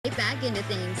back into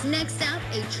things. Next up,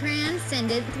 a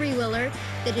transcendent three-wheeler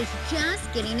that is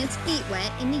just getting its feet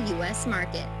wet in the U.S.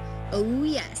 market. Oh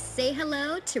yes, say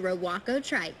hello to Rewaco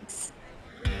trikes.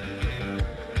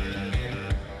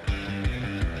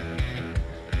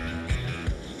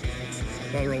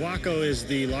 Well, Rewaco is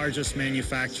the largest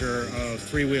manufacturer of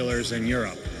three-wheelers in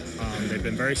Europe. They've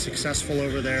been very successful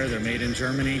over there. They're made in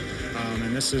Germany,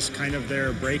 and this is kind of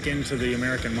their break into the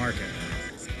American market.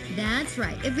 That's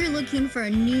right. If you're looking for a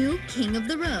new king of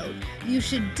the road, you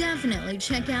should definitely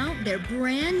check out their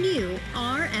brand new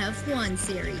RF1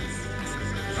 series.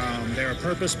 They're a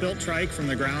purpose-built trike from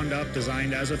the ground up,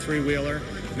 designed as a three-wheeler.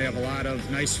 They have a lot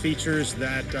of nice features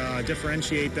that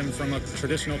differentiate them from a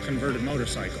traditional converted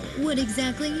motorcycle. What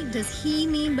exactly does he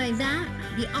mean by that?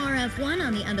 The RF1,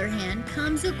 on the other hand,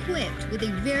 comes equipped with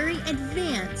a very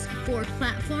advanced fork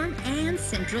platform and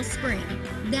central spring.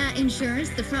 That ensures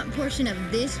the front portion of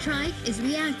this trike is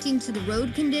reacting to the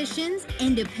road conditions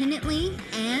independently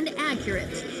and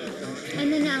accurately.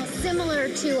 And then now, similar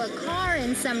to a car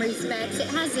in some respects, it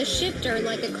has a shifter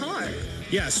like a car.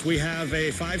 Yes, we have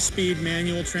a 5-speed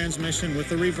manual transmission with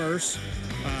the reverse.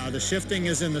 The shifting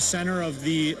is in the center of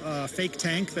the fake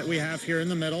tank that we have here in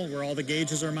the middle, where all the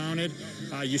gauges are mounted.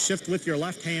 You shift with your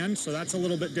left hand, so that's a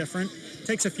little bit different.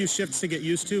 Takes a few shifts to get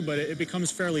used to, but it becomes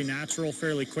fairly natural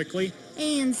fairly quickly.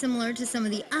 And similar to some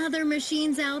of the other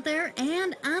machines out there,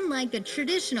 and unlike a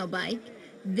traditional bike,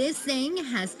 this thing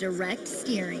has direct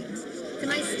steering. Am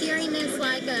I steering this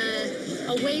like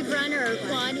a wave runner or a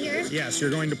quad here? Yes, you're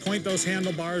going to point those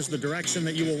handlebars the direction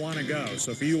that you will want to go.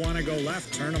 So if you want to go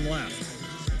left, turn them left.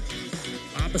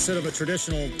 Opposite of a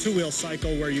traditional two-wheel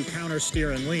cycle where you counter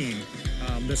steer and lean,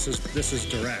 this is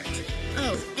direct.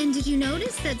 Oh, and did you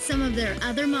notice that some of their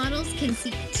other models can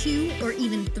seat 2 or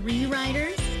even 3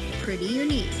 riders? Pretty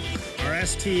unique. Our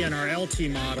ST and our LT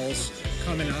models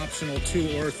come in optional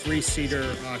 2 or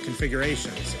 3-seater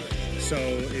configurations. So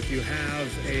if you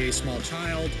have a small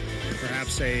child,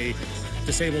 perhaps a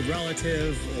disabled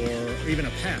relative, or even a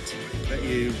pet that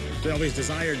you always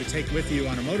desired to take with you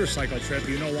on a motorcycle trip,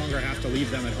 you no longer have to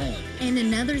leave them at home. And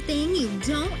another thing you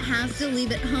don't have to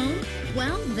leave at home?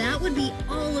 Well, that would be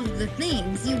all of the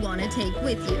things you want to take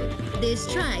with you.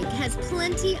 This trike has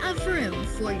plenty of room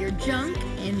for your junk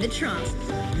in the trunk.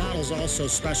 Models also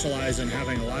specialize in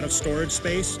having a lot of storage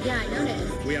space. Yeah, I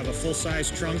noticed. We have a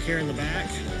full-size trunk here in the back.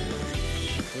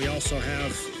 We also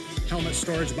have helmet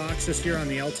storage boxes here on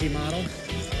the LT model,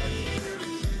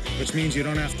 which means you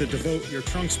don't have to devote your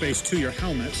trunk space to your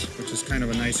helmet, which is kind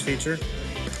of a nice feature.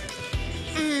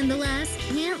 And the last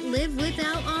can't live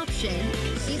without option.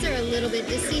 These are a little bit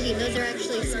deceiving. Those are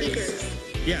actually speakers.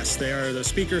 Yes, they are the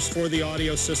speakers for the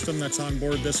audio system that's on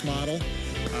board this model.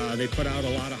 They put out a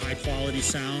lot of high-quality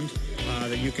sound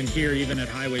that you can hear even at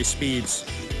highway speeds.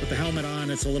 With the helmet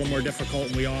on, it's a little more difficult,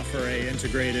 and we offer an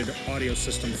integrated audio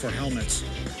system for helmets.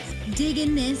 Dig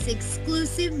in this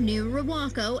exclusive new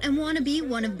Rewaco and want to be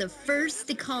one of the first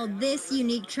to call this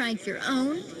unique trike your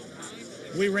own?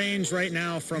 We range right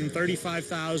now from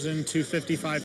 $35,000 to $55,000.